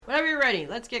ready.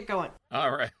 Let's get going.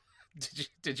 All right.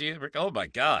 Did you ever? Oh my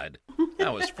God,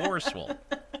 that was forceful.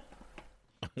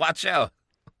 Watch out!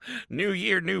 New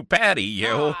year, new Patty,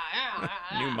 yo.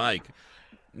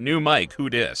 New Mike. Who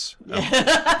dis?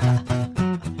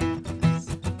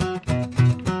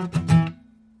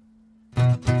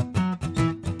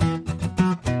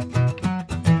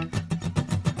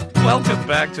 Welcome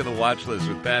back to the Watch List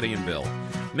with Patty and Bill.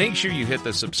 Make sure you hit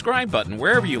the subscribe button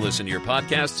wherever you listen to your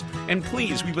podcasts, and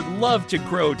please, we would love to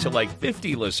grow to like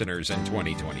 50 listeners in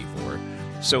 2024.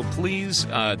 So please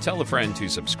tell a friend to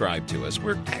subscribe to us.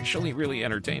 We're actually really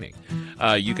entertaining.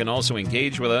 You can also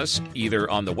engage with us either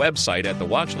on the website at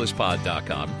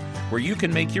thewatchlistpod.com, where you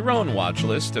can make your own watch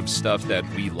list of stuff that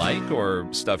we like or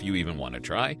stuff you even want to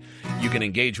try. You can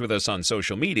engage with us on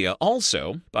social media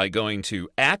also by going to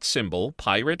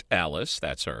 @Pirate Alice,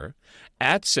 that's her,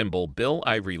 @Bill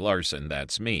Ivory Larson,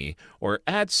 that's me, or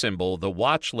 @The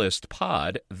Watch List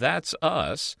Pod, that's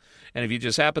us. And if you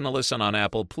just happen to listen on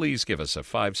Apple, please give us a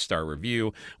 5-star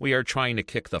review. We are trying to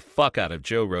kick the fuck out of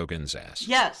Joe Rogan's ass.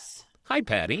 Yes. Hi,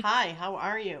 Patty. Hi, how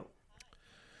are you?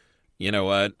 You know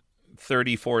what?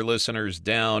 34 listeners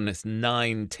down,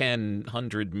 9, 10,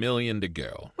 100 million to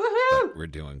go. Woohoo! But we're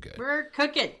doing good. We're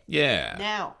cooking. Yeah.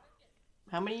 Now,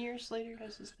 how many years later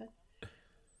has this been?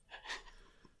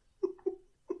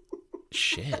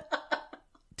 Shit.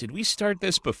 Did we start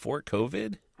this before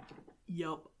COVID?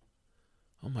 Yup.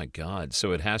 Oh, my God.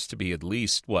 So it has to be at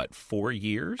least, 4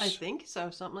 years? I think so.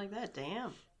 Something like that.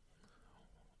 Damn.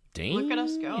 Damn. Look at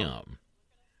us go.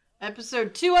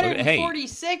 Episode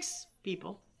 246,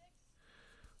 people.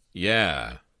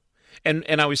 Yeah. And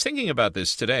I was thinking about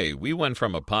this today. We went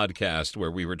from a podcast where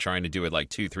we were trying to do it like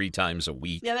 2-3 times a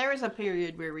week. Yeah, there was a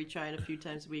period where we tried a few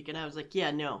times a week, and I was like,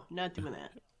 yeah, no, not doing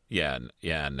that. Yeah,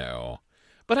 no.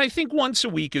 But I think once a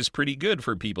week is pretty good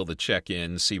for people to check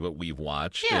in, see what we've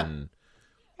watched. Yeah. And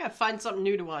find something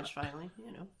new to watch finally,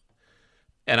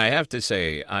 And I have to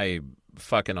say, I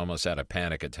fucking almost had a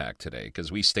panic attack today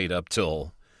because we stayed up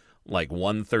till like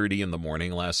 1:30 in the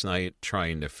morning last night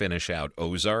trying to finish out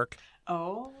Ozark.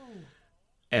 Oh.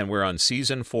 And we're on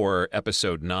season 4,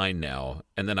 episode 9 now.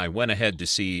 And then I went ahead to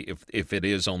see if it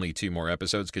is only 2 more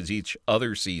episodes because each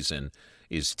other season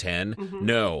is 10. Mm-hmm.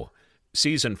 No,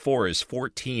 season 4 is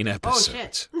 14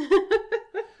 episodes. Oh, shit.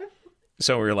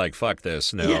 So we were like, fuck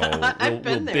this. No,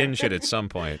 we'll binge it at some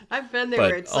point. I've been there But,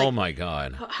 where it's like, oh my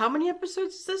God. How many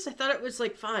episodes is this? I thought it was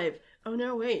like 5. Oh,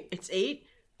 no, wait. It's 8?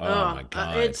 Oh, my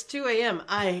God. It's 2 a.m.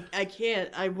 I can't.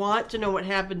 I want to know what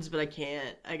happens, but I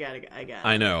can't.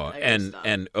 I know.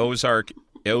 And Ozark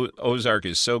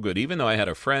is so good. Even though I had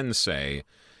a friend say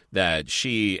that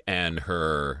she and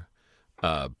her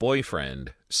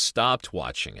boyfriend stopped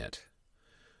watching it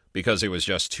because it was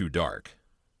just too dark.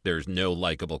 There's no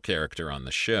likable character on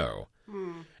the show.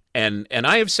 And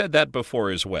I have said that before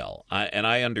as well. And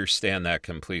I understand that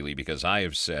completely because I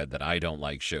have said that I don't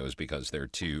like shows because they're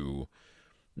too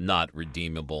not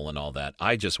redeemable and all that.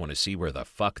 I just want to see where the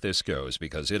fuck this goes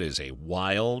because it is a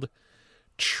wild,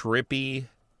 trippy,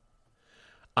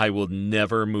 I will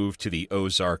never move to the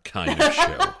Ozark kind of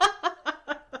show.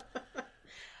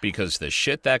 Because the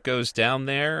shit that goes down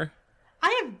there.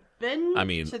 I have been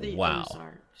to the wow.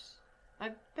 Ozarks.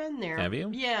 I've been there. Have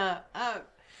you? Yeah.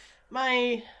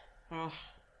 My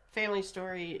family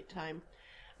story time.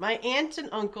 My aunt and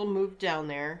uncle moved down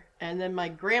there, and then my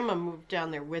grandma moved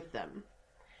down there with them.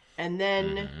 And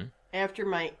then after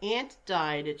my aunt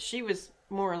died, she was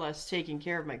more or less taking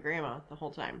care of my grandma the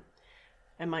whole time.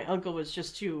 And my uncle was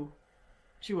just too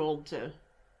old to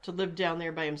live down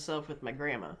there by himself with my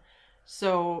grandma.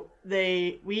 So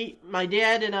my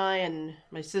dad and I and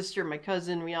my sister, my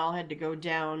cousin, we all had to go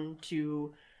down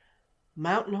to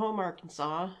Mountain Home,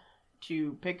 Arkansas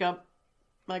to pick up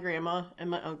my grandma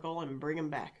and my uncle and bring them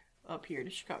back up here to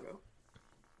Chicago.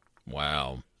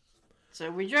 Wow. So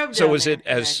we drove down So is there it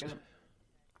as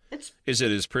is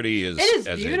it as pretty as it is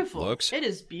as beautiful. It looks? It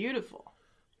is beautiful.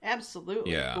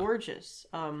 Absolutely gorgeous.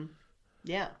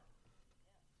 Yeah.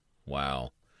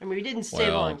 Wow. I mean, we didn't stay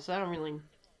long, so I don't really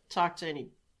talk to any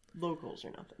locals or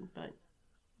nothing, but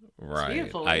right. It's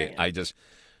beautiful.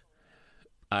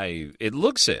 It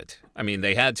looks it. I mean,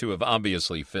 they had to have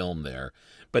obviously filmed there,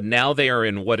 but now they are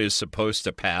in what is supposed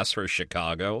to pass for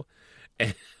Chicago,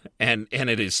 and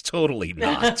it is totally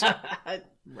not.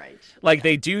 Right. Like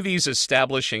they do these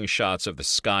establishing shots of the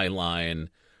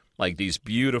skyline, like these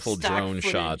beautiful drone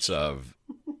shots of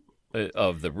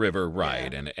the river,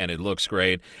 right? Yeah. And it looks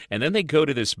great. And then they go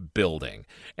to this building,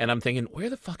 and I'm thinking, where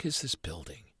the fuck is this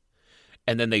building?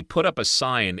 And then they put up a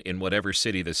sign in whatever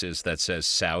city this is that says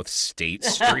South State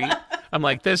Street. I'm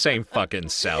like, this ain't fucking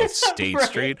South State Right,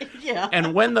 Street. yeah.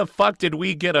 And when did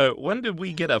we get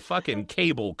a fucking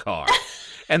cable car?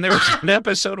 And there was an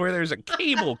episode where there's a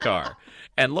cable car.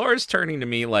 And Laura's turning to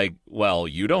me like, well,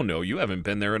 you don't know. You haven't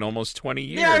been there in almost 20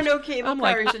 years. There are no cable I'm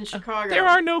cars like, in Chicago. There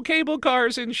are no cable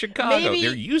cars in Chicago. Maybe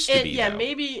there used to be. Yeah, though.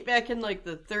 maybe back in like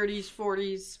the 30s,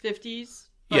 40s, 50s.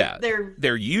 Yeah,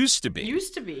 there used to be.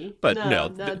 used to be. But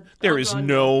there is doggone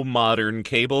no modern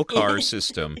cable car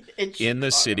system In in the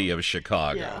Chicago. city of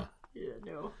Chicago. Yeah,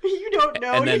 no. You don't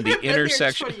know. And then You've the been there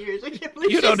intersection- 20 years. I can't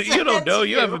believe You she don't said that know. to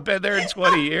You haven't been there in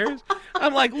 20 years.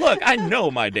 I'm like, look, I know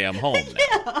my damn home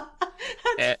now.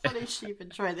 Yeah. That's funny she even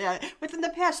tried that. Within the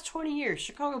past 20 years,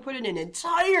 Chicago put in an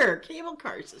entire cable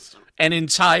car system. An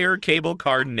entire cable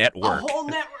car A network. whole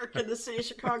network in the city of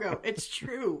Chicago. It's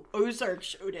true. Ozark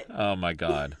showed it. Oh my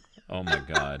god. Oh my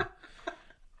god.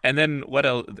 And then what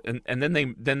else? And then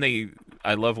they.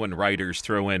 I love when writers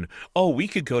throw in, oh, we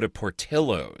could go to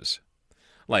Portillo's.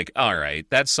 Like, all right,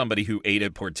 that's somebody who ate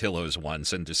at Portillo's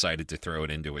once and decided to throw it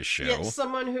into a show. Yeah,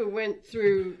 someone who went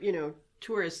through,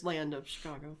 tourist land of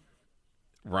Chicago.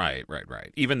 Right.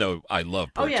 Even though I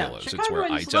love Portillo's, it's where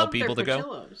I Chicagoans tell love their people to go.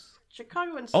 Portillo's.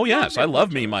 Chicagoans. Oh yes, I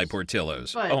love me Portillo's. my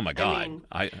Portillo's. But, oh my god, I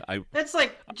mean, I That's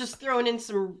like just throwing in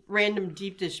some random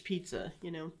deep dish pizza,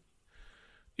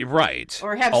 right.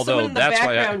 or have Although someone in the that's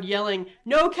background yelling,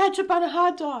 "No ketchup on a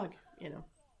hot dog,"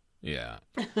 Yeah,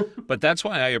 but that's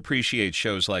why I appreciate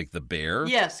shows like The Bear.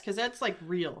 Yes, because that's like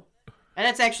real, and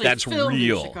that's actually That's filmed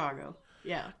real. in Chicago.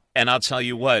 Yeah. And I'll tell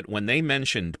you what, when they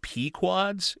mentioned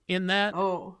Pequods in that,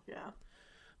 Oh yeah.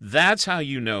 that's how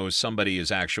you know somebody has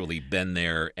actually been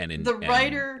there and in The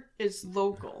writer is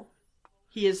local.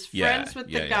 He is friends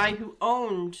with the guy who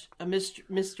owned a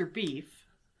Mr. Beef,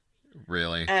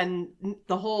 Really? and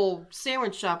the whole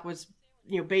sandwich shop was,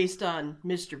 based on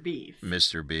Mr. Beef.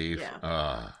 Mr. Beef.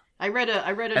 Yeah. I read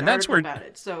an And that's article where- about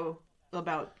it. So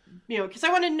about because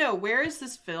I wanted to know where is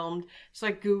this filmed. So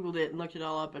I googled it and looked it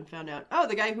all up and found out. Oh,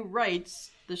 the guy who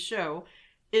writes the show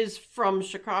is from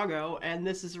Chicago, and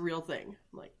this is a real thing.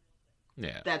 I'm like,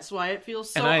 Yeah. that's why it feels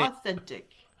so And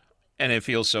authentic. And it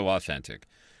feels so authentic.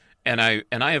 And I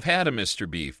have had a Mr.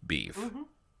 Beef.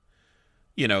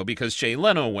 Mm-hmm. Because Jay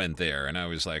Leno went there, and I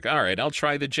was like, all right, I'll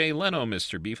try the Jay Leno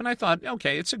Mr. Beef. And I thought,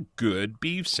 okay, it's a good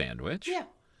beef sandwich. Yeah.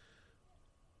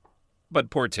 But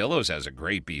Portillo's has a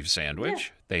great beef sandwich.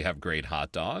 Yeah. They have great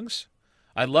hot dogs.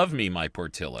 I love me my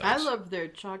Portillo's. I love their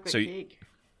chocolate So- cake.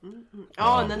 Mm-mm.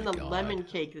 Oh, and then my the God. lemon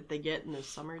cake that they get in the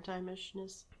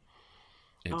summertime-ishness.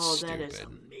 It's That is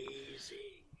stupid. amazing.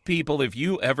 People, if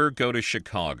you ever go to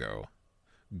Chicago,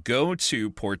 go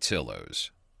to Portillo's.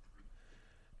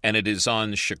 And it is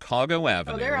on Chicago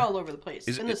Avenue. Oh, they're all over the place.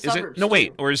 In the is suburbs, it? No, wait.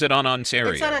 too. Or is it on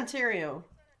Ontario? It's on Ontario.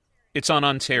 It's on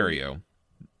Ontario,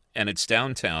 and it's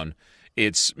downtown.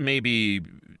 It's maybe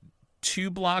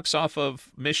 2 blocks off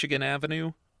of Michigan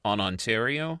Avenue on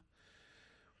Ontario.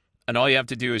 And all you have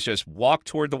to do is just walk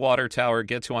toward the water tower,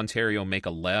 get to Ontario, make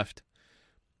a left.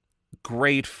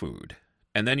 Great food.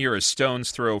 And then you're a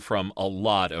stone's throw from a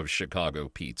lot of Chicago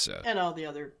pizza. And all the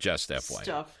other Just FYI.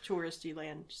 stuff, touristy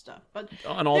land stuff. But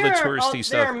On all the there touristy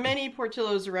stuff. There are many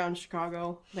Portillos around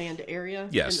Chicago land area.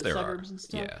 Yes, in the there suburbs are. and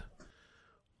stuff. Yeah.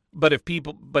 But if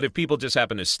people just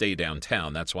happen to stay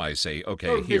downtown, that's why I say, okay,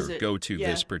 Or here, visit, go to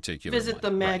this particular Visit one.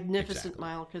 the Right, Magnificent exactly.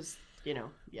 Mile because,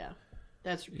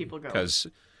 that's where people go. Because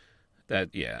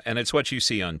and it's what you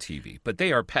see on TV. But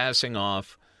they are passing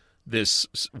off this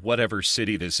whatever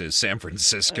city this is, San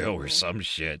Francisco or some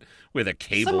shit, with a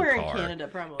cable Somewhere car in Canada,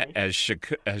 probably. as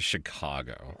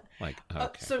Chicago. Like, okay.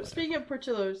 So whatever. speaking of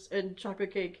Portillos and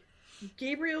chocolate cake,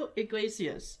 Gabriel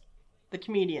Iglesias, the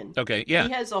comedian. Okay, yeah.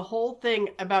 He has a whole thing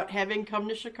about having come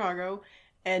to Chicago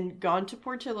and gone to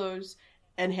Portillo's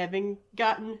and having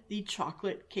gotten the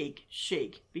chocolate cake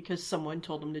shake because someone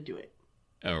told him to do it.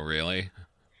 Oh, really?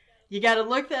 You got to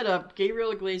look that up.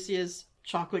 Gabriel Iglesias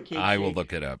chocolate cake. I will shake,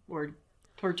 look it up. Or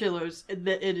Portillo's. It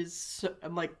is. So,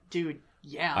 I'm like, dude,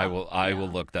 yeah. I will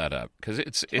look that up because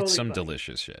it's some funny.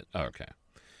 delicious shit. Okay.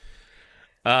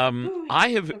 I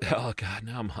have. Oh God,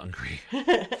 now I'm hungry.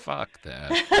 Fuck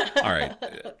that. All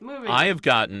right. Moving.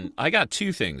 I got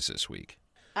 2 things this week.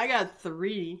 I got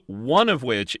 3. One of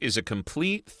which is a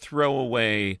complete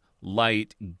throwaway,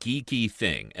 light, geeky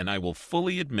thing. And I will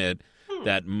fully admit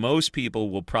that most people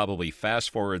will probably fast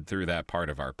forward through that part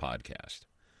of our podcast.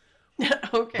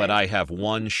 Okay. But I have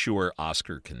one sure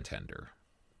Oscar contender.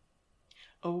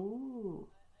 Oh.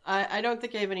 I don't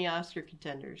think I have any Oscar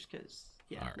contenders because,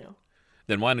 All right. no.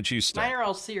 Then why don't you start? Mine are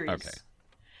all series. Okay.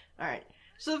 All right.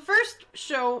 So the first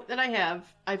show that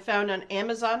I found on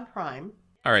Amazon Prime.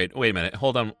 All right, wait a minute.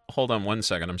 Hold on 1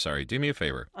 second. I'm sorry. Do me a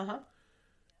favor. Uh-huh.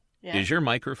 Yeah. Is your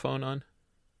microphone on?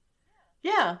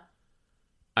 Yeah.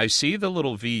 I see the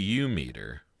little VU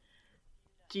meter.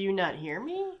 Do you not hear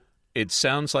me? It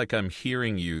sounds like I'm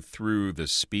hearing you through the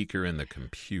speaker in the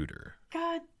computer.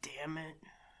 God damn it.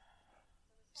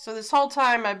 So this whole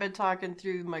time I've been talking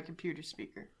through my computer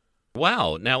speaker.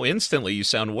 Wow, now instantly you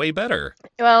sound way better.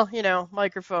 Well,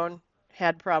 microphone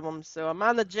had problems, so I'm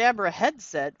on the Jabra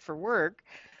headset for work.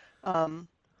 So I'm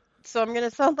going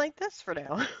to sound like this for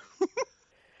now.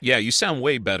 Yeah, you sound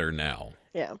way better now.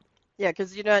 Yeah. Yeah,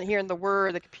 because you're not hearing the whir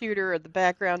of the computer or the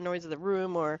background noise of the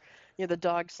room or the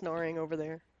dog snoring over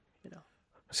there.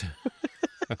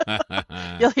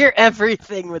 You'll hear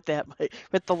everything with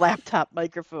with the laptop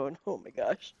microphone. Oh my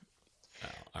gosh.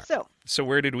 So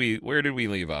where did we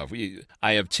leave off?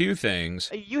 I have 2 things.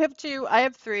 You have 2, I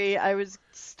have 3. I was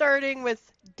starting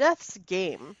with Death's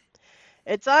Game.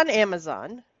 It's on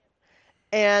Amazon,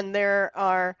 and there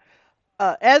are,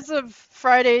 as of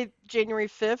Friday, January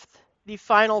 5th, the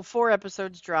final 4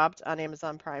 episodes dropped on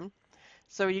Amazon Prime.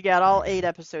 So you got all 8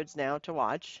 episodes now to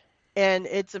watch, and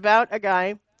it's about a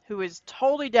guy who is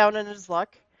totally down on his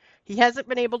luck. He hasn't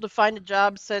been able to find a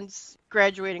job since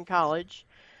graduating college.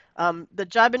 The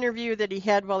job interview that he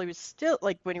had while he was still,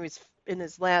 when he was in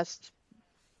his last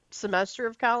semester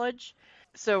of college.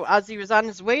 So as he was on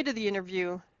his way to the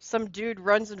interview, some dude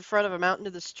runs in front of him out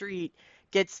into the street,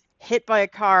 gets hit by a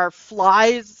car,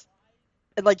 flies,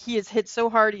 he is hit so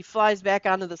hard he flies back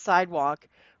onto the sidewalk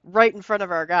right in front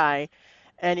of our guy,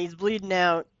 and he's bleeding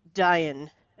out, dying,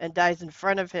 and dies in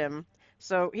front of him.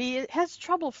 So he has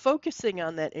trouble focusing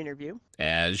on that interview.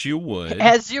 As you would.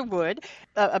 As you would.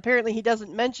 Apparently he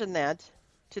doesn't mention that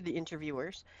to the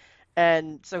interviewers.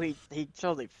 And so he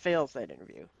totally fails that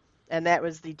interview. And that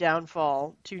was the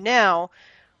downfall to now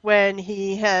when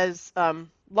he has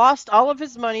lost all of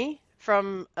his money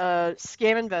from a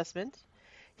scam investment.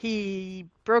 He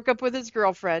broke up with his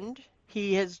girlfriend.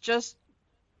 He has just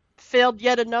failed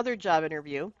yet another job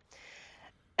interview.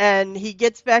 And he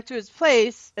gets back to his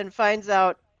place and finds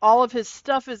out all of his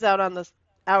stuff is out on the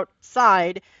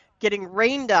outside, getting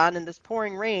rained on in this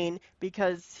pouring rain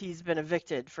because he's been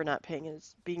evicted for not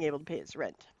being able to pay his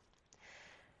rent.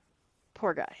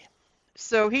 Poor guy.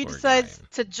 So he decides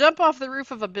to jump off the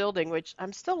roof of a building, which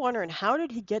I'm still wondering, how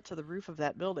did he get to the roof of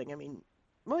that building? I mean,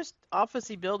 most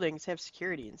office-y buildings have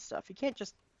security and stuff. He can't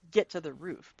just get to the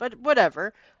roof. But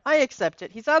whatever. I accept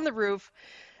it. He's on the roof,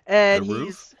 and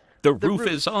The roof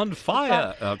is on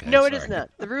fire. Okay, no, sorry. It is not.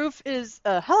 The roof is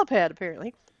a helipad,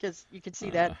 apparently, because you can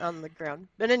see that on the ground.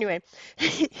 But anyway,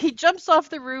 he jumps off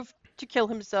the roof to kill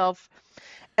himself,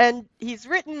 and he's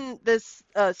written this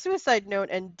suicide note,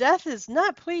 and Death is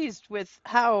not pleased with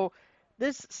how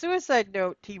this suicide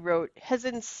note he wrote has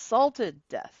insulted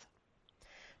Death.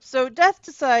 So Death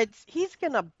decides he's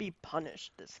going to be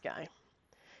punished, this guy.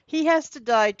 He has to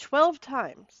die 12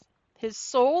 times. His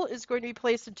soul is going to be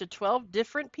placed into 12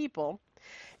 different people.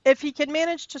 If he can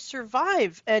manage to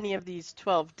survive any of these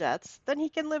 12 deaths, then he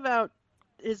can live out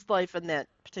his life in that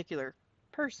particular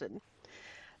person.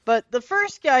 But the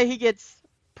first guy he gets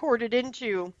ported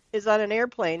into is on an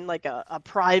airplane, like a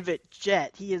private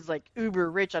jet. He is like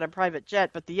uber rich on a private jet,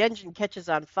 but the engine catches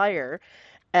on fire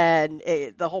and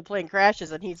the whole plane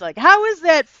crashes, and he's like, how is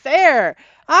that fair?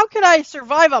 How could I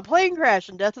survive a plane crash?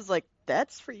 And Death is like,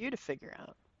 that's for you to figure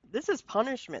out. This is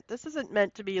punishment. This isn't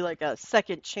meant to be like a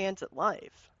second chance at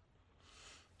life.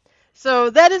 So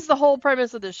that is the whole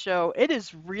premise of this show. It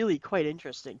is really quite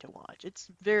interesting to watch. It's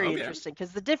very interesting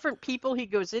because the different people he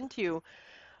goes into,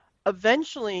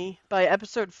 eventually by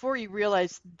episode 4, you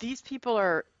realize these people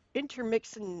are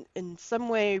intermixed in some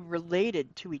way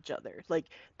related to each other. Like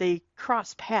they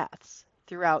cross paths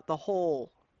throughout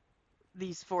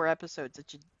these 4 episodes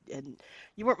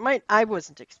I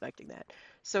wasn't expecting that.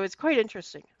 So it's quite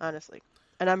interesting, honestly.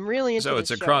 And I'm really into So it's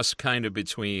this a cross kind of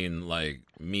between like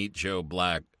Meet Joe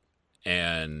Black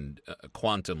and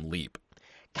Quantum Leap.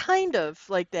 Kind of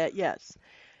like that, yes.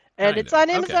 And it's on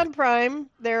Amazon Prime.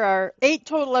 There are 8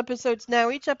 total episodes now.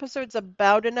 Each episode's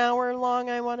about an hour long,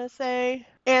 I want to say.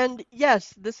 And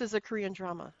yes, this is a Korean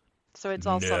drama. So it's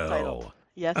all subtitled.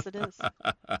 Yes, it is.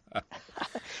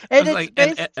 And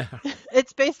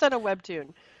it's based on a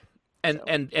webtoon.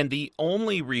 And the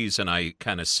only reason I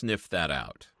kind of sniffed that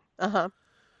out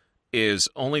is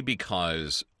only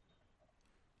because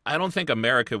I don't think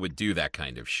America would do that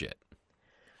kind of shit.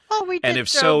 Oh, we did. And if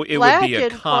so, it would be a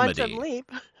comedy. Quantum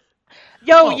Leap.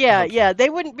 Yeah. They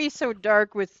wouldn't be so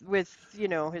dark with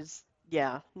his.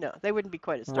 Yeah, no, they wouldn't be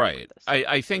quite as dark. Right. With this.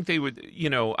 I think they would.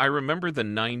 I remember the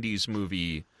 '90s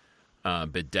movie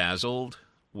Bedazzled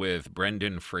with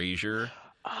Brendan Fraser.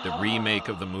 The remake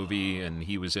of the movie, and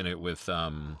he was in it with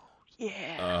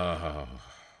Yeah.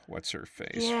 What's her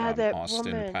face Yeah, from that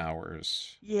Austin woman.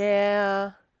 Powers?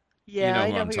 Yeah. You Yeah, know I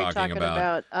who know I'm who you're talking talking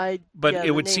about. about. But Yeah, it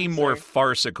the would seem names more are.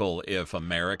 farcical if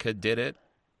America did it.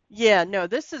 Yeah, no,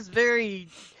 this is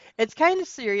it's kind of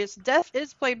serious. Death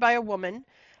is played by a woman,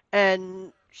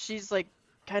 and she's like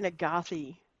kind of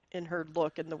gothy in her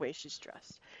look and the way she's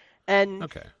dressed. And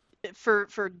Okay. for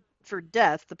for for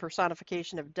Death, the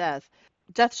personification of Death,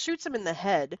 Death shoots him in the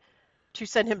head to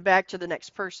send him back to the next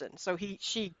person. So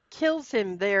she kills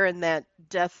him there in that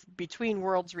death between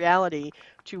worlds reality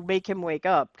to make him wake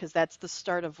up because that's the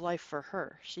start of life for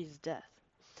her. She's death.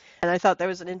 And I thought that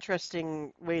was an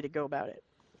interesting way to go about it.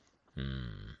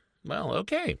 Well,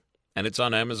 okay. And it's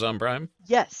on Amazon Prime?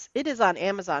 Yes, it is on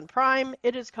Amazon Prime.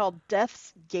 It is called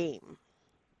Death's Game.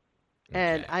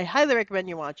 And Okay. I highly recommend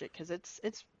you watch it because it's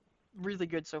really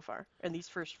good so far in these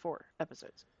first 4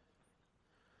 episodes.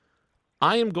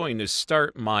 I am going to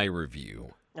start my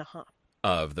review Uh-huh.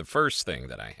 of the first thing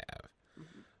that I have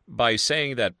by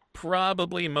saying that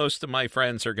probably most of my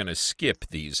friends are going to skip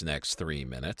these next 3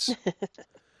 minutes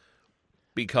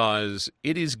because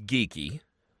it is geeky.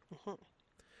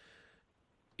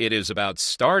 It is about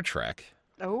Star Trek.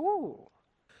 Oh.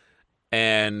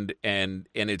 And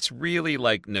it's really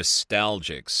like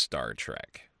nostalgic Star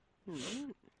Trek.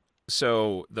 Mm-hmm.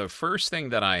 So the first thing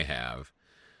that I have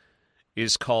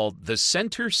is called The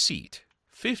Center Seat,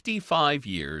 55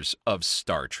 Years of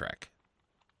Star Trek.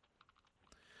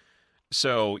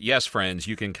 So, yes, friends,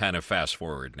 you can kind of fast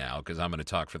forward now because I'm going to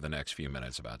talk for the next few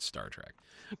minutes about Star Trek.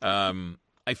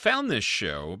 I found this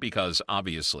show because,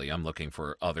 obviously, I'm looking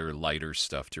for other lighter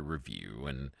stuff to review,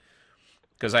 and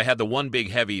because I had the one big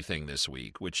heavy thing this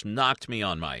week, which knocked me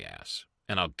on my ass,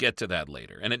 and I'll get to that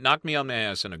later. And it knocked me on my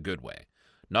ass in a good way.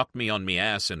 Knocked me on my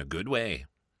ass in a good way.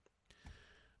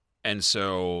 And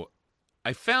so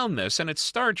I found this, and it's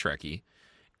Star Trek-y.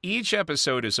 Each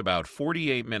episode is about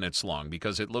 48 minutes long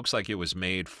because it looks like it was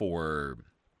made for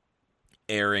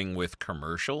airing with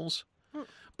commercials.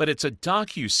 But it's a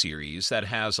docuseries that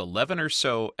has 11 or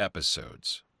so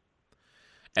episodes.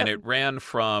 And it ran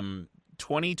from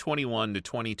 2021 to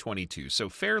 2022, so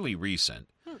fairly recent.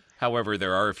 However,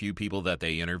 there are a few people that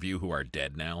they interview who are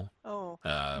dead now. Oh.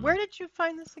 Where did you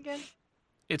find this again?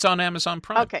 It's on Amazon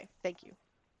Prime. Okay, thank you.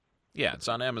 Yeah, it's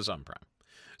on Amazon Prime.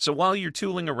 So while you're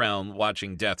tooling around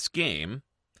watching Death's Game,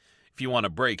 if you want to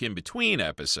break in between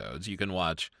episodes, you can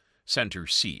watch Center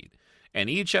Seat. And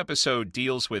each episode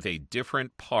deals with a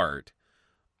different part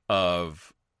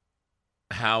of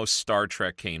how Star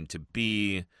Trek came to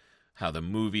be, how the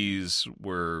movies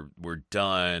were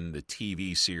done, the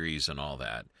TV series and all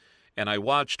that. And I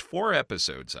watched 4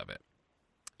 episodes of it.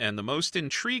 And the most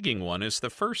intriguing one is the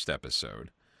first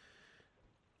episode.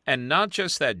 And not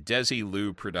just that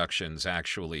Desilu Productions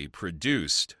actually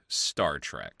produced Star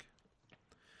Trek,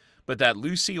 but that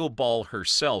Lucille Ball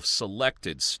herself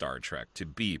selected Star Trek to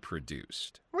be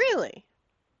produced. Really?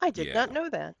 I did not know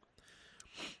that.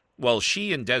 Well,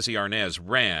 she and Desi Arnaz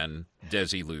ran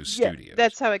Desilu Studios. Yeah,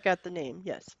 that's how it got the name.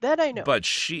 Yes, that I know. But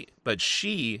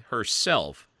she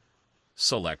herself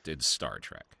selected Star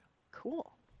Trek.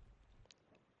 Cool.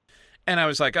 And I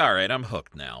was like, all right, I'm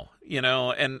hooked now. You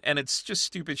know, and it's just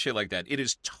stupid shit like that. It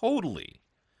is totally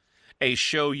a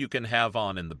show you can have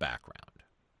on in the background.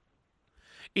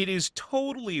 It is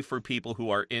totally for people who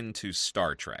are into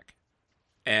Star Trek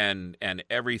and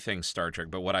everything Star Trek.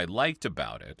 But what I liked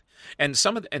about it, and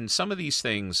some of these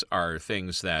things are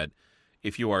things that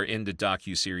if you are into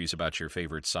docuseries about your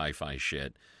favorite sci-fi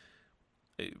shit,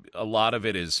 a lot of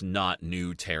it is not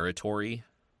new territory.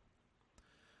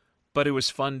 But it was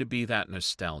fun to be that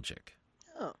nostalgic.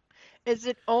 Oh. Is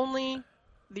it only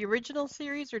the original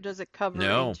series, or does it cover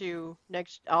into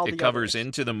all the It covers others?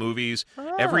 into the movies,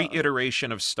 Oh. every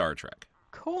iteration of Star Trek.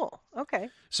 Cool. Okay.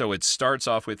 So it starts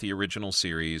off with the original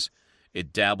series.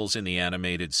 It dabbles in the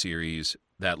animated series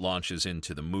that launches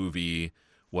into the movie,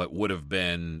 what would have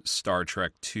been Star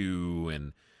Trek II,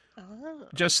 and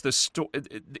just the story.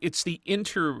 It's the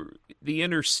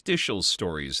interstitial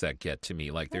stories that get to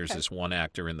me. Like there's this one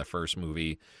actor in the first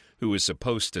movie who was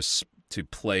supposed to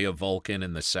play a Vulcan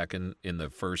in the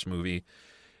first movie,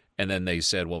 and then they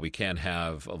said, well, we can't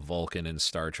have a Vulcan in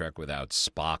Star Trek without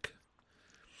Spock.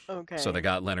 Okay. So they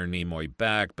got Leonard Nimoy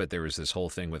back, but there was this whole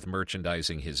thing with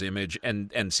merchandising his image.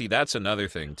 And see, that's another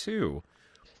thing, too.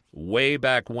 Way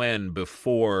back when,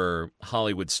 before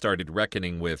Hollywood started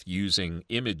reckoning with using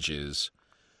images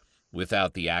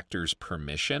without the actor's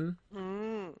permission,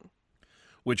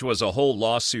 which was a whole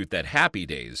lawsuit that Happy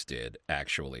Days did,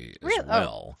 actually, as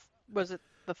well. Oh. Was it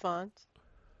the Fonz?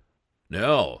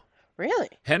 No. Really?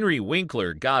 Henry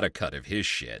Winkler got a cut of his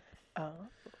shit. Oh.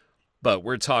 But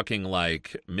we're talking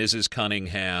like Mrs.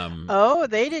 Cunningham, Oh,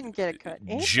 they didn't get a cut.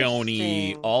 Joni,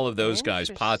 Interesting. all of those guys,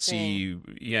 Interesting.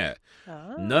 Potsy, yeah.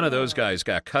 Oh. None of those guys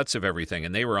got cuts of everything,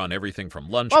 and they were on everything from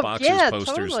lunchboxes, yeah,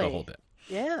 posters, totally. the whole bit.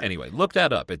 Yeah. Anyway, look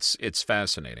that up. It's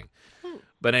fascinating.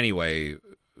 But anyway,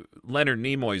 Leonard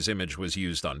Nimoy's image was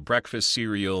used on breakfast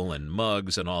cereal and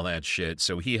mugs and all that shit,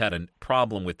 so he had a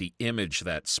problem with the image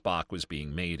that Spock was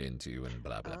being made into and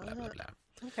blah, blah, blah, blah, blah.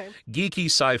 Okay. Geeky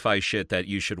sci-fi shit that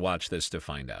you should watch this to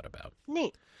find out about.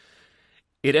 Neat.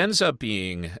 It ends up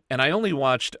being, and I only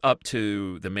watched up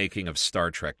to the making of Star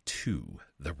Trek II,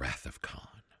 The Wrath of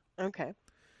Khan. Okay.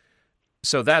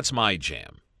 So that's my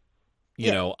jam.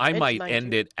 You know, I might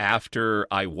end it after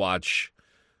I watch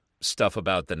stuff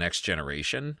about the Next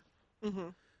Generation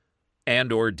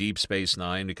and or Deep Space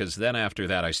Nine, because then after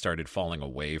that I started falling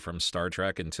away from Star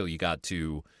Trek until you got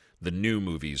to the new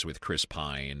movies with Chris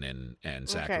Pine and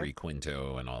Zachary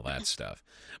Quinto and all that stuff.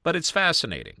 But it's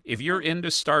fascinating. If you're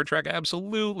into Star Trek,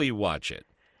 absolutely watch it.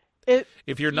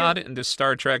 If you're not into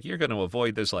Star Trek, you're going to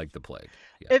avoid this like the plague.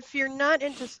 Yeah. If you're not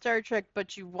into Star Trek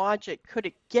but you watch it, could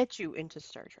it get you into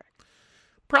Star Trek?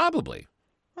 Probably.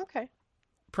 Okay.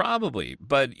 Probably.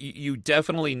 But you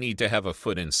definitely need to have a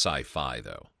foot in sci-fi,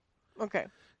 though. Okay.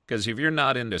 Because if you're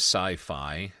not into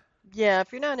sci-fi... Yeah,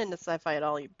 if you're not into sci-fi at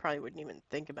all, you probably wouldn't even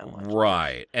think about watching it.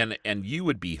 Right. And you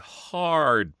would be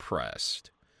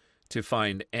hard-pressed to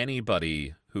find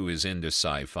anybody who is into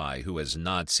sci-fi who has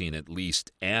not seen at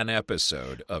least an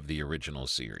episode of the original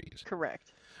series.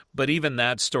 Correct. But even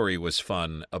that story was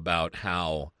fun about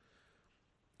how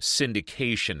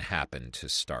syndication happened to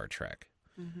Star Trek.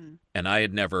 Mm-hmm. And I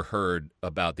had never heard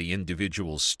about the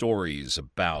individual stories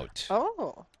about...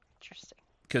 Oh, interesting.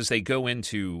 Because they go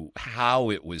into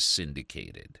how it was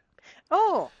syndicated.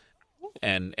 Oh.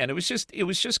 And it was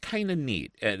just kind of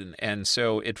neat. And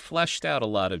so it fleshed out a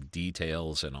lot of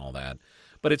details and all that.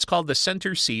 But it's called The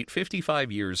Center Seat,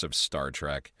 55 Years of Star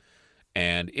Trek.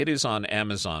 And it is on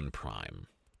Amazon Prime.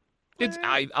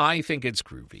 I think it's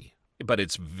groovy. But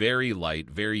it's very light,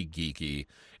 very geeky,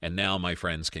 and now my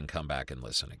friends can come back and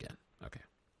listen again. Okay.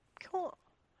 Cool.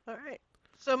 All right.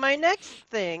 So my next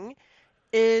thing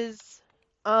is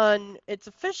it's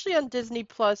officially on Disney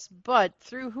Plus, but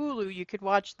through Hulu you could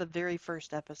watch the very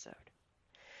first episode.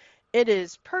 It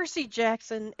is Percy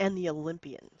Jackson and the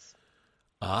Olympians.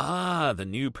 Ah, the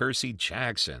new Percy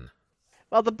Jackson.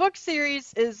 Well, the book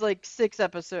series is like 6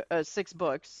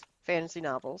 books, fantasy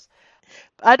novels.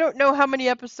 I don't know how many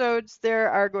episodes there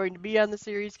are going to be on the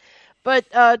series, but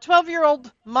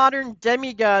 12-year-old modern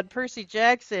demigod Percy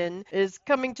Jackson is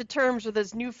coming to terms with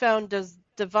his newfound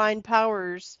divine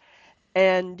powers,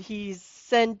 and he's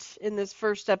sent in this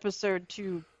first episode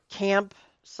to camp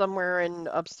somewhere in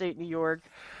upstate New York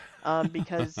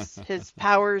because his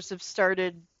powers have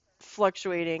started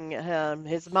fluctuating.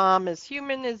 His mom is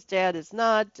human, his dad is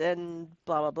not, and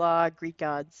blah, blah, blah, Greek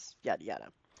gods, yada, yada.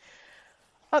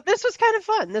 This was kind of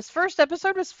fun. This first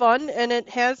episode was fun, and it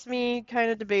has me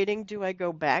kind of debating, do I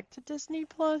go back to Disney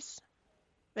Plus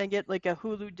and get like a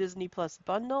Hulu Disney Plus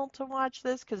bundle to watch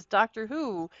this? Because Doctor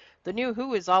Who, the new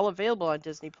Who, is all available on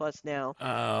Disney Plus now.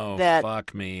 Oh,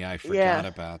 fuck me. I forgot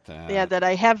about that. Yeah,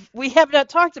 that we have not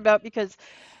talked about because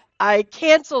I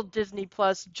canceled Disney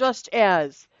Plus just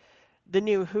as the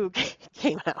new Who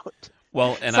came out.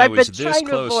 Well, and so I I've was been this trying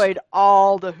close. To avoid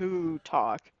all the Who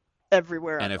talk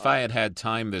everywhere. And if I had had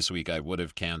time this week, I would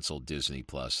have canceled Disney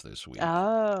Plus this week.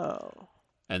 Oh.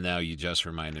 And now you just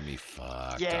reminded me,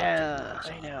 fuck. Yeah,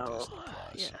 I know.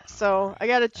 Yeah. So I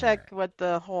got to check what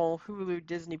the whole Hulu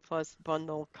Disney Plus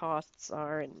bundle costs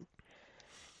are, and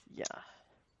yeah.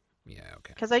 Yeah,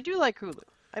 okay. Because I do like Hulu.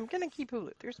 I'm going to keep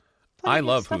Hulu. There's I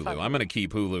love Hulu. I'm going to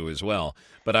keep Hulu as well.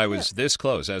 But I was this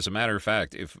close. As a matter of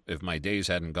fact, if my days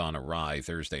hadn't gone awry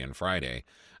Thursday and Friday,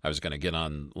 I was going to get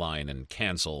online and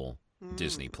cancel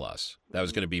Disney Plus. That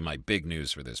was going to be my big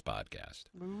news for this podcast.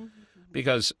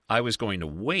 Because I was going to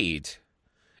wait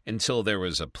until there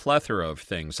was a plethora of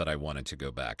things that I wanted to go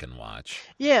back and watch.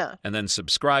 Yeah. And then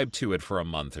subscribe to it for a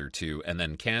month or two and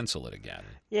then cancel it again.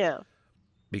 Yeah.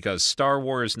 Because Star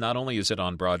Wars, not only is it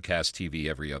on broadcast TV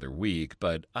every other week,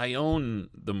 but I own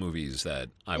the movies that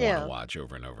I want to watch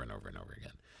over and over and over and over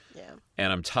again. Yeah.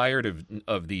 And I'm tired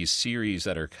of these series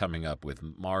that are coming up with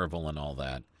Marvel and all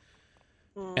that.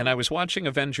 And I was watching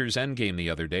Avengers Endgame the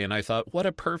other day, and I thought, what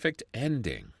a perfect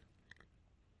ending.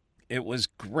 It was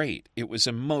great. It was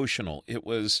emotional. It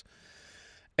was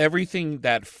everything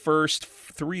that first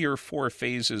 3 or 4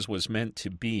 phases was meant to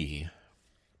be.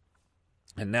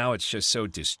 And now it's just so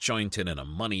disjointed and a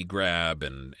money grab,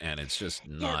 and it's just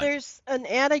Yeah, not there's an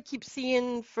ad I keep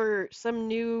seeing for some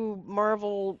new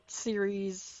Marvel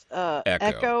series, Echo.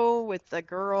 Echo, with the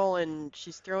girl, and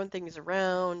she's throwing things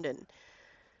around, and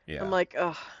I'm Yeah. like,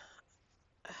 ugh.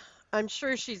 I'm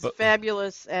sure she's a But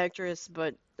fabulous actress,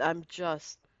 but I'm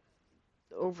just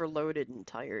overloaded and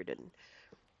tired, and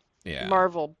yeah.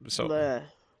 Marvel, So, bleh,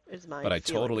 is my but I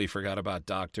feeling. totally forgot about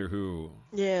Doctor Who.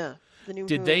 Yeah, the new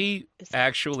Did Who they is on Disney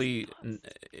actually Plus.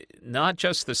 not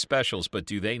just the specials, but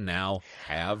do they now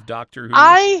have Doctor Who?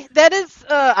 That is,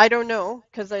 I don't know,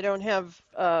 because I don't have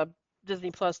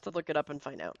Disney Plus to look it up and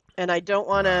find out. And I don't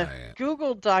want to Right.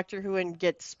 Google Doctor Who and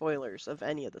get spoilers of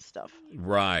any of the stuff.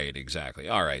 Right, exactly.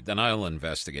 All right, then I'll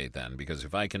investigate then, because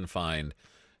if I can find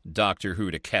Doctor Who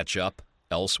to catch up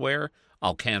elsewhere,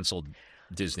 I'll cancel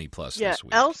Disney Plus Yeah, this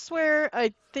week. elsewhere,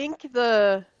 I think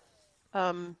the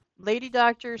Lady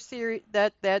Doctor series,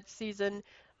 that season,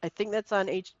 I think that's on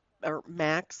H or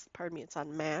Max. Pardon me, it's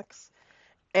on Max.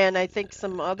 And I think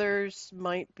some others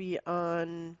might be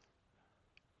on.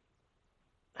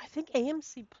 I think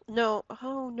AMC. No,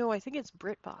 oh no, I think it's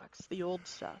BritBox, the old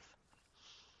stuff.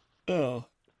 Oh.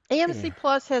 Yeah. AMC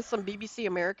Plus has some BBC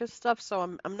America stuff, so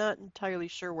I'm not entirely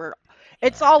sure where.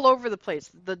 It's all over the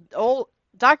place. The old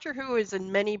Doctor Who is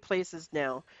in many places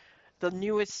now. The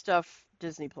newest stuff,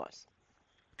 Disney Plus.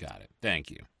 Got it.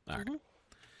 Thank you. All right. Hmm.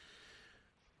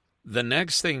 The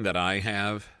next thing that I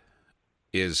have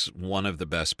is one of the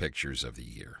best pictures of the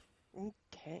year.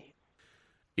 Okay.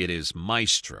 It is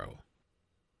Maestro,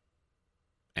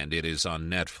 and it is on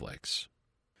Netflix.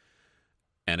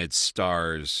 And it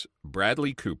stars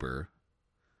Bradley Cooper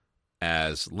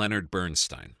as Leonard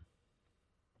Bernstein.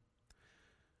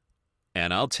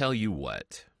 And I'll tell you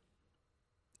what,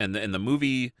 and the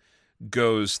movie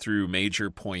goes through major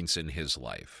points in his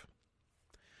life.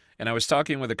 And I was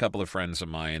talking with a couple of friends of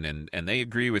mine, and they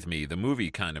agree with me. The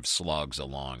movie kind of slogs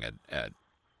along at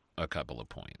a couple of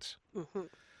points. Hmm.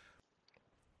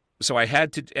 So I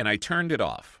had to, and I turned it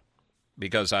off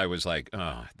because I was like,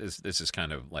 oh, this is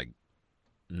kind of like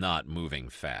not moving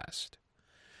fast.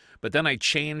 But then I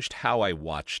changed how I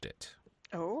watched it.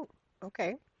 Oh,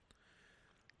 okay.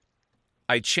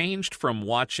 I changed from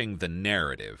watching the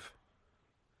narrative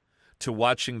to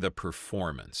watching the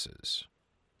performances.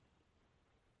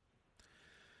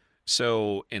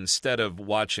 So instead of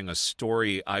watching a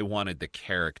story, I wanted the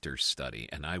character study.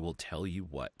 And I will tell you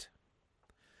what.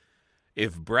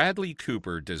 If Bradley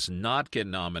Cooper does not get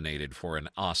nominated for an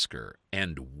Oscar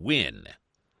and win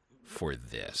for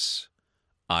this,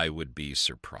 I would be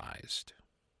surprised.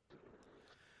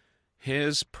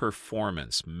 His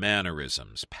performance,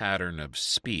 mannerisms, pattern of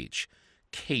speech,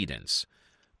 cadence,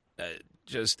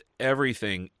 just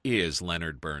everything is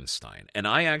Leonard Bernstein. And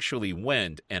I actually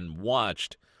went and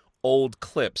watched old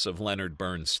clips of Leonard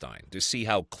Bernstein to see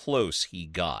how close he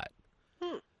got.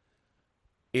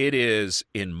 It is,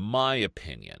 in my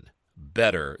opinion,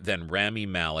 better than Rami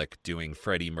Malek doing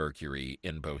Freddie Mercury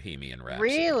in Bohemian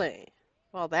Rhapsody. Really?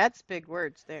 Well, that's big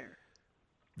words there.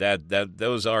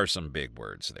 Those are some big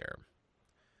words there.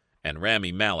 And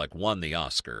Rami Malek won the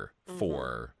Oscar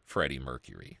for Freddie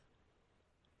Mercury.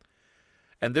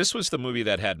 And this was the movie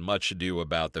that had much ado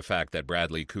about the fact that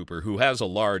Bradley Cooper, who has a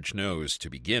large nose to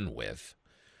begin with,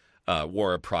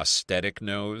 wore a prosthetic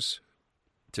nose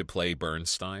to play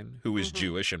Bernstein, who is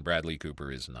Jewish and Bradley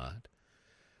Cooper is not.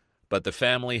 But the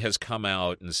family has come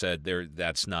out and said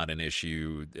that's not an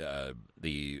issue.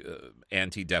 The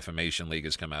Anti-Defamation League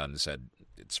has come out and said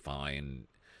it's fine.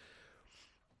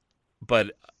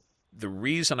 But the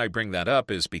reason I bring that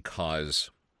up is because,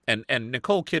 and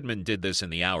Nicole Kidman did this in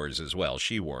The Hours as well.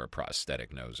 She wore a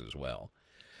prosthetic nose as well.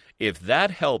 If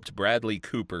that helped Bradley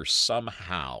Cooper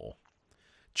somehow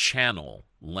channel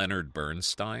Leonard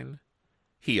Bernstein,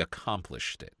 he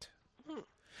accomplished it.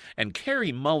 And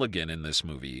Carey Mulligan in this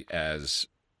movie as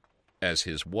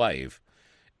his wife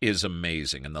is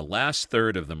amazing. And the last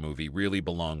third of the movie really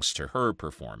belongs to her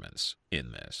performance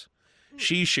in this.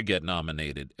 She should get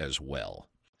nominated as well.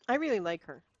 I really like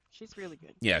her. She's really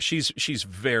good. Yeah, she's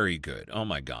very good. Oh,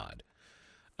 my God.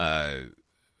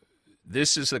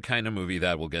 This is the kind of movie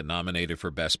that will get nominated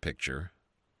for Best Picture.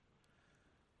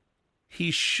 He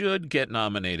should get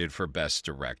nominated for Best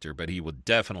Director, but he will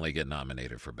definitely get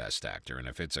nominated for Best Actor. And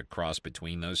if it's a cross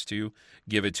between those two,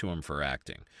 give it to him for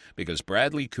acting. Because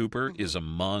Bradley Cooper is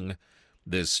among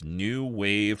this new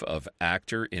wave of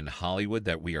actor in Hollywood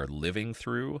that we are living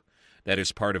through that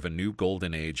is part of a new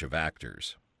golden age of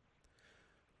actors.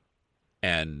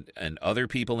 And other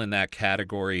people in that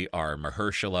category are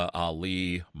Mahershala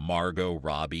Ali, Margot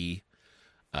Robbie,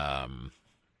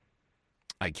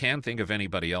 I can't think of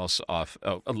anybody else off.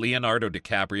 Oh, Leonardo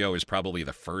DiCaprio is probably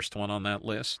the first one on that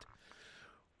list,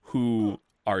 who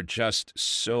are just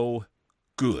so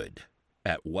good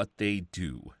at what they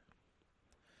do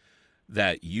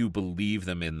that you believe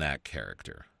them in that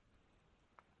character.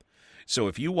 So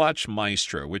if you watch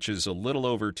Maestro, which is a little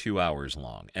over 2 hours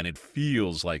long, and it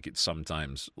feels like it's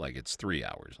sometimes like it's 3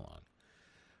 hours long,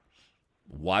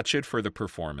 watch it for the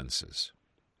performances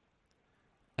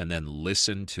and then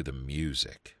listen to the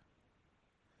music.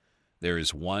 There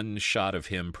is one shot of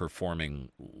him performing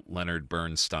Leonard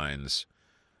Bernstein's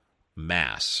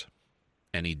Mass,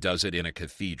 and he does it in a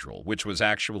cathedral, which was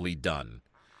actually done.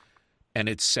 And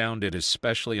it sounded,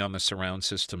 especially on the surround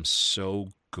system, so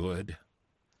good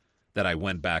that I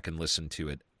went back and listened to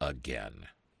it again.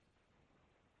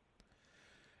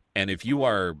 And if you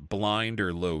are blind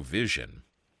or low vision,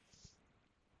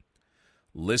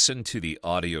 listen to the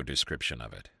audio description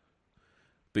of it,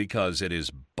 because it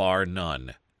is bar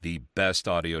none the best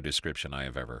audio description I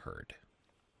have ever heard.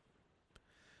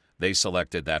 They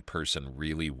selected that person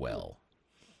really well.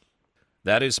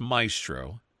 That is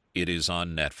Maestro. It is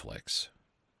on Netflix,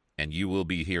 and you will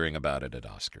be hearing about it at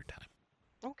Oscar time.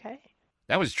 Okay.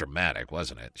 That was dramatic,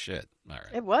 wasn't it? Shit. All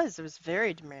right. It was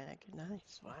very dramatic.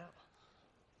 Nice. Wow.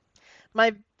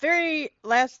 My very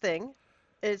last thing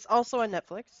is also on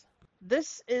Netflix.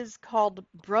 This is called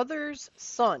Brother's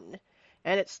Son,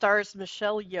 and it stars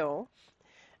Michelle Yeoh,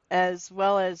 as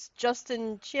well as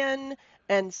Justin Chien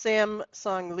and Sam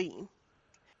Song Lee.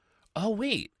 Oh,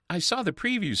 wait. I saw the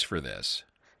previews for this.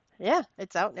 Yeah,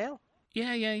 it's out now.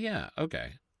 Yeah.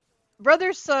 Okay.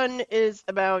 Brother's Son is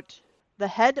about the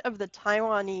head of the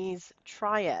Taiwanese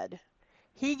triad.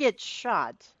 He gets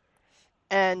shot,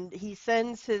 and he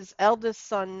sends his eldest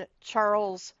son,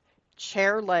 Charles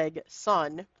Chairleg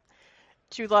Son,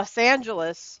 to Los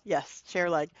Angeles. Yes,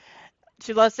 Chairleg.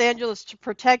 To Los Angeles to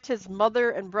protect his mother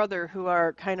and brother, who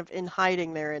are kind of in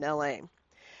hiding there in LA.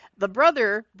 The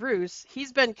brother, Bruce,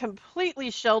 he's been completely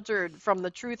sheltered from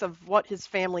the truth of what his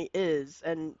family is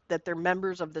and that they're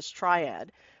members of this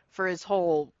triad for his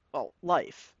whole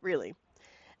life, really.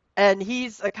 And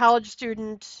he's a college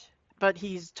student, but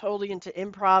he's totally into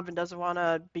improv and doesn't want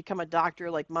to become a doctor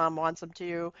like mom wants him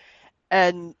to.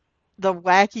 And the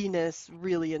wackiness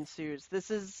really ensues.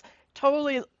 This is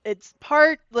totally, it's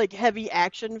part like heavy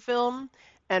action film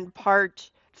and part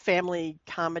family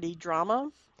comedy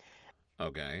drama.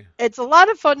 Okay. It's a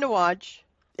lot of fun to watch.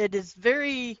 It is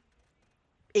very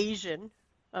Asian.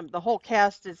 The whole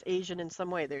cast is Asian in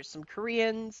some way. There's some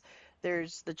Koreans,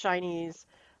 there's the Chinese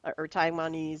or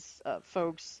Taiwanese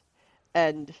folks,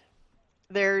 and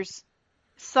there's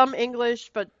some English,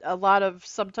 but a lot of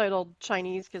subtitled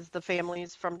Chinese because the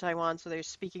family's from Taiwan, so they're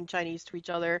speaking Chinese to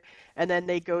each other. And then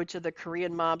they go to the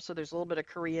Korean mob, so there's a little bit of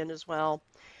Korean as well.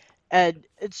 And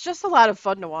it's just a lot of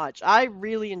fun to watch. I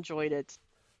really enjoyed it.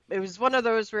 It was one of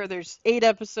those where there's 8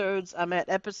 episodes. I'm at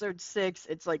episode 6.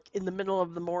 It's like in the middle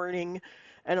of the morning,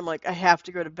 and I'm like, I have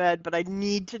to go to bed, but I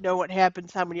need to know what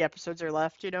happens, how many episodes are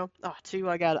left, you know? Oh, 2,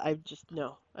 I got to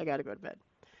go to bed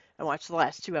and watch the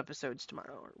last 2 episodes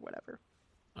tomorrow or whatever.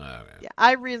 Yeah,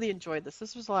 I really enjoyed this.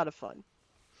 This was a lot of fun.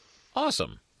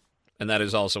 Awesome. And that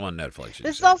is also on Netflix.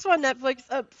 This is also on Netflix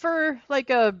for like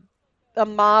a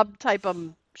mob type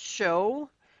of show.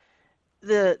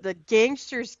 The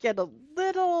gangsters get a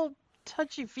little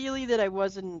touchy-feely that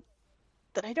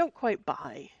I don't quite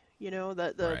buy. You know,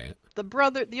 Right.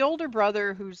 the older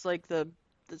brother who's like the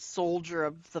soldier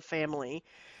of the family,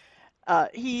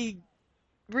 he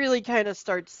really kind of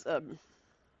starts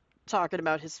talking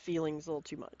about his feelings a little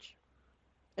too much.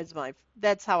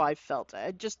 That's how I felt.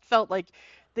 I just felt like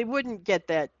they wouldn't get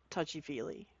that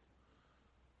touchy-feely.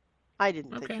 I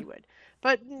didn't think he would.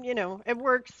 But, you know, it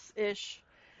works-ish.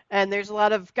 And there's a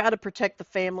lot of gotta protect the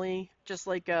family, just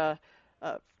like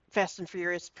Fast and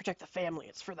Furious, protect the family.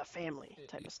 It's for the family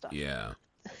type of stuff. Yeah.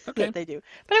 Okay. That they do.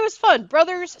 But it was fun.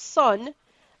 Brother's Son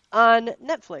on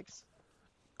Netflix.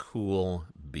 Cool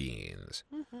beans.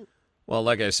 Mm-hmm. Well,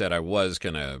 like I said, I was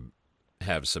going to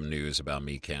have some news about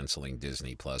me canceling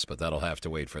Disney Plus, but that'll have to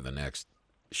wait for the next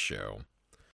show.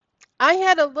 I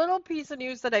had a little piece of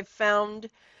news that I found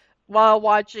while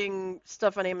watching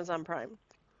stuff on Amazon Prime.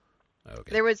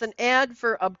 Okay. There was an ad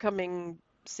for upcoming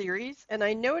series, and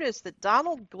I noticed that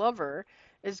Donald Glover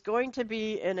is going to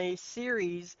be in a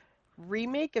series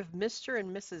remake of Mr.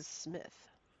 and Mrs. Smith.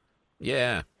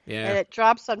 Yeah. And it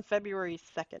drops on February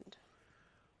 2nd.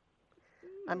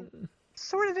 I'm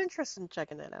sort of interested in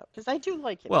checking that out, because I do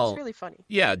like him. Well, it's really funny.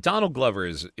 Yeah, Donald Glover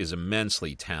is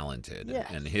immensely talented, yes.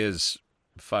 And his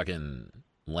fucking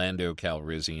Lando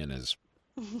Calrissian is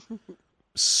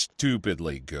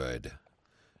stupidly good.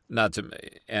 not to,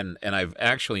 and I've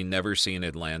actually never seen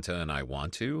Atlanta, and I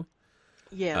want to.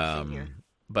 Yeah, same here.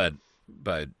 But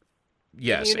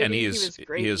yes, and he is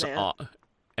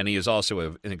and he is also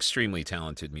an extremely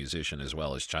talented musician as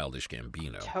well as Childish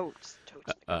Gambino. Totes.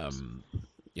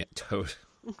 Yeah, Toad.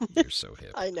 You're so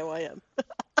hip. I know I am.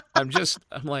 I'm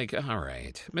like, all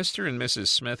right, Mr. and Mrs.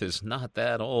 Smith is not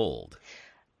that old,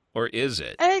 or is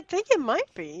it? I think it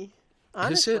might be.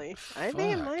 Honestly, Is it? I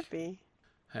think it Fuck. might be.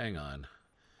 Hang on.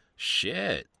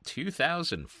 Shit,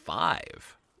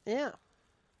 2005. Yeah.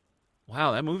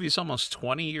 Wow, that movie's almost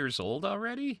 20 years old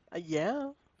already?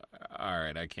 Yeah. All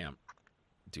right, I can't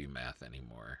do math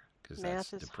anymore because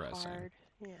that's Math is depressing. hard.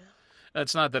 Yeah.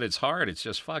 It's not that it's hard, it's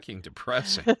just fucking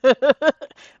depressing.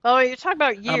 Oh, you're talking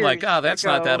about years. I'm like, oh, that's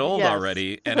ago. not that old Yes.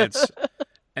 already. And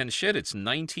it's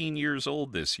 19 years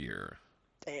old this year.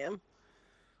 Damn.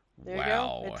 There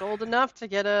Wow. you go. It's old enough to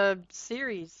get a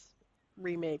series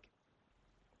remake.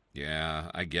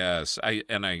 Yeah, I guess.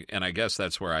 I guess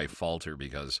that's where I falter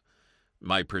because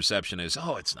my perception is,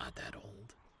 oh, it's not that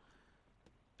old.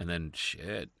 And then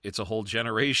shit, it's a whole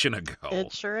generation ago.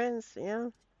 It sure is, yeah.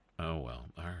 Oh well,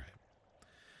 all right.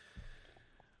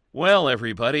 Well,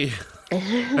 everybody,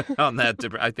 on that,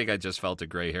 I think I just felt a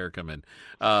gray hair come in.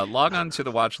 Log on to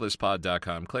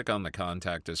thewatchlistpod.com, click on the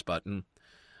Contact Us button.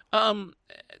 How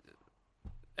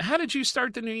did you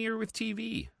start the new year with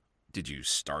TV? Did you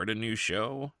start a new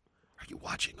show? Are you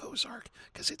watching Ozark?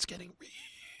 Because it's getting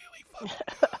really fucking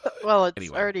good. Well, it's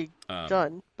Anyway, already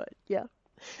done, but yeah.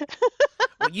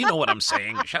 Well, you know what I'm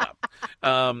saying. Shut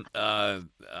up.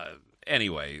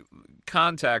 Anyway,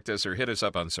 contact us or hit us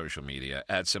up on social media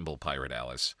at @Pirate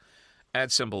Alice,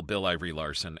 @ Bill Ivory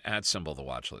Larson, @ The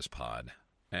Watchlist Pod.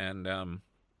 And,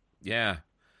 yeah,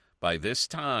 by this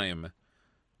time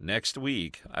next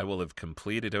week, I will have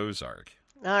completed Ozark.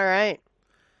 All right.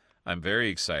 I'm very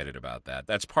excited about that.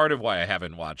 That's part of why I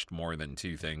haven't watched more than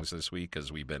 2 things this week,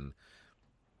 because we've been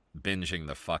binging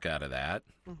the fuck out of that.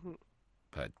 Mm-hmm.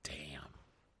 But damn.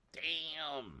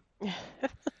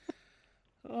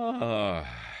 Oh.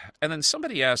 And then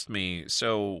somebody asked me,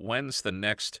 so when's the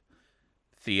next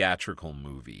theatrical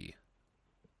movie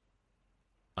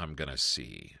I'm going to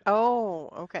see? Oh,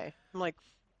 okay. I'm like,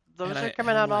 those are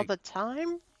coming out all the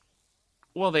time?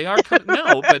 Well, they are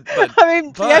no, but I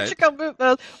mean, theatrical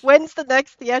movie. When's the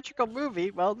next theatrical movie?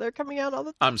 Well, they're coming out all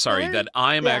the time. I'm sorry, that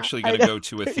I'm actually going to go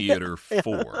to a theater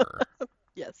for.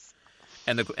 Yes.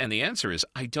 And the answer is,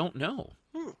 I don't know.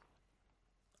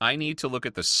 I need to look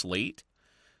at the slate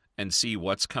and see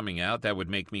what's coming out. That would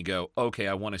make me go, okay,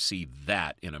 I want to see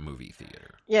that in a movie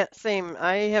theater. Yeah, same.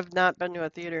 I have not been to a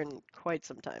theater in quite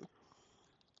some time.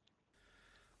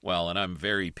 Well, and I'm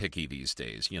very picky these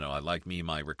days. You know, I like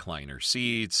my recliner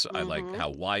seats. I like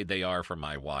how wide they are for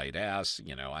my wide ass.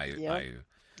 You know,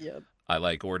 I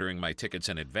like ordering my tickets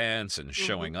in advance and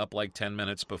showing up like 10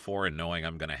 minutes before and knowing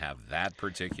I'm going to have that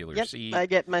particular seat. I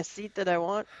get my seat that I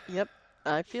want. Yep,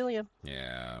 I feel you.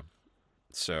 Yeah.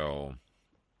 So,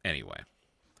 anyway.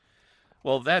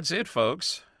 Well, that's it,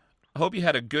 folks. I hope you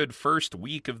had a good first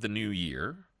week of the new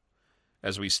year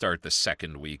as we start the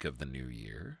second week of the new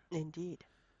year. Indeed.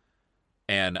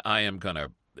 And I am going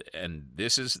to, and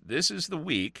this is the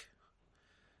week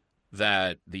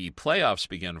that the playoffs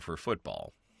begin for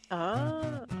football.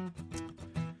 Ah.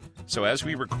 So as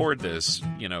we record this,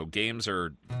 you know, games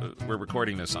are, we're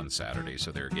recording this on Saturday,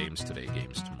 so there are games today,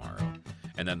 games tomorrow.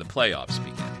 And then the playoffs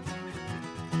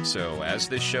begin. So as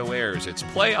this show airs, it's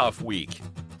playoff week.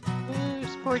 Ooh,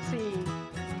 sportsy.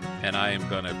 And I am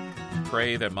going to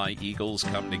pray that my Eagles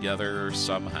come together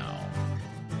somehow.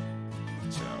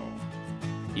 So,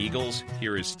 Eagles,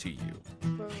 here is to you.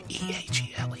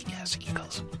 EAGLES,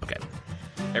 Eagles. Okay.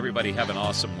 Everybody have an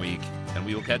awesome week, and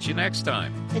we will catch you next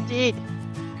time. Indeed.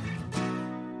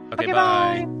 Okay,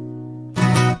 bye.